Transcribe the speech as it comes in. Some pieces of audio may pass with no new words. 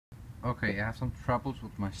Okay, I have some troubles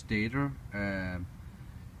with my Stator.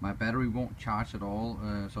 My battery won't charge at all,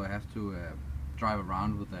 so I have to drive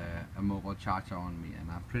around with a mobile charger on me, and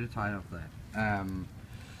I'm pretty tired of that.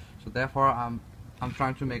 So therefore, I'm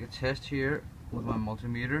trying to make a test here with my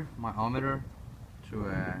multimeter, my ohmmeter,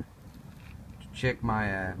 to check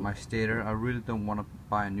my Stator. I really don't want to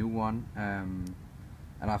buy a new one, and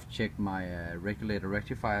I've checked my regulator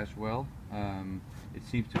rectifier as well. It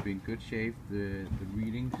seems to be in good shape. The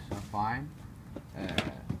readings are fine.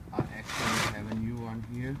 I actually have a new one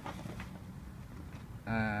here.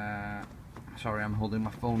 Sorry, I'm holding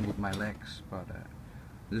my phone with my legs, but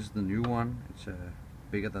this is the new one. It's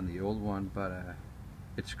bigger than the old one, but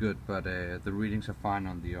it's good. But the readings are fine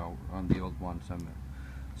on the old one,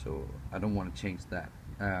 so I don't want to change that.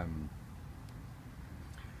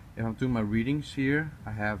 If I'm doing my readings here,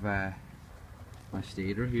 I have my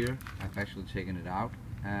Stator here. I've actually taken it out.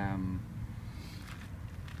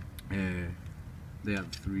 There are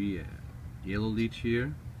three yellow leads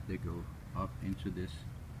here. They go up into this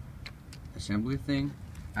assembly thing,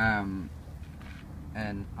 and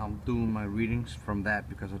I'm doing my readings from that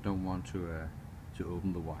because I don't want to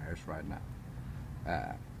open the wires right now.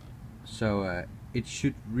 So it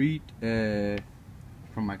should read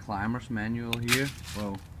from my climber's manual here.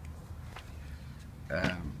 Well,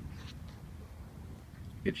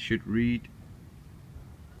 it should read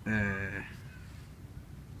on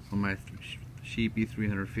my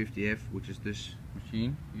Cb350f, which is this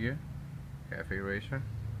machine here, cafe racer.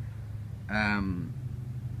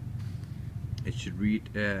 It should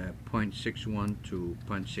read 0.61 to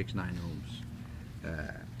 0.69 ohms.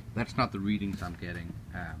 That's not the readings I'm getting.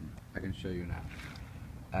 I can show you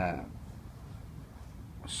now.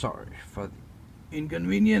 Sorry for the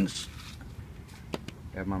inconvenience.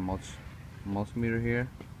 I have my multimeter here.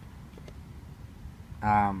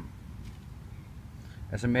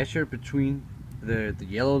 As a measure between the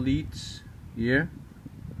yellow leads here,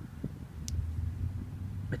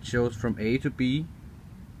 it shows from A to B.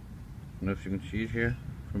 I don't know if you can see it here.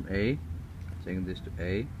 From A, taking this to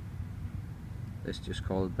A. Let's just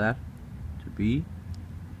call it that. To B.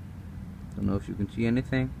 Don't know if you can see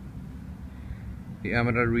anything. The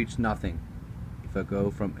ammeter reads nothing. If I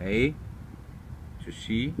go from A to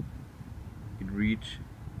C, it reads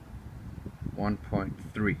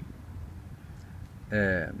 1.3.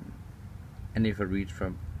 And if I read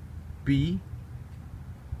from B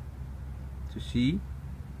to C,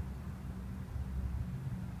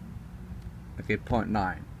 I get 0.9.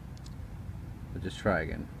 I'll just try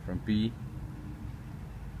again. From B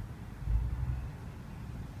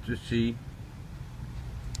to C.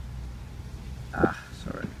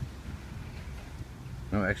 Sorry.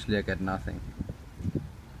 No, actually I get nothing.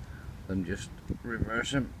 Let me just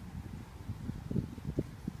reverse him.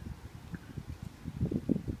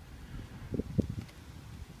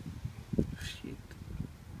 Shit.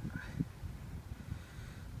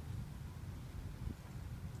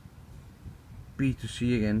 B to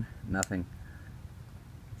C again, nothing.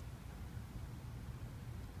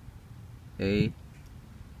 A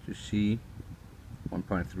to C,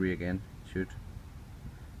 1.3 again, should.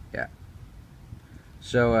 Yeah.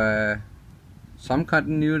 So some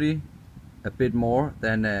continuity, a bit more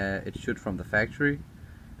than it should from the factory,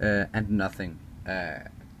 and nothing.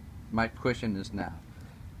 My question is now,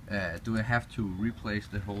 do I have to replace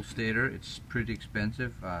the whole Stator? It's pretty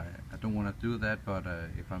expensive. I don't want to do that, but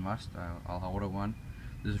if I must, I'll order one.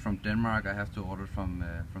 This is from Denmark. I have to order from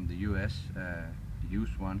the US,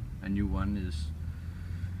 used one. A new one is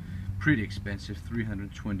pretty expensive,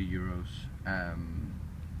 320 euros.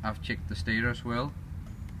 I've checked the Stator as well.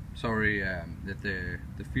 Sorry, that the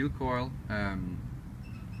field coil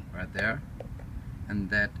right there, and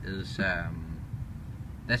that is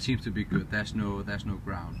that seems to be good. There's no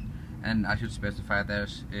ground, and I should specify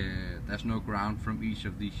there's no ground from each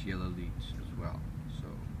of these yellow leads as well. So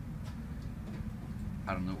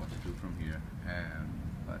I don't know what to do from here,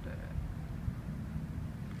 but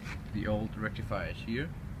the old rectifier is here,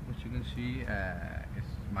 which you can see.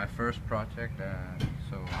 It's my first project,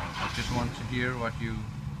 so I just want to hear what you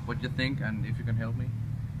think and if you can help me.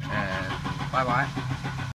 Bye bye.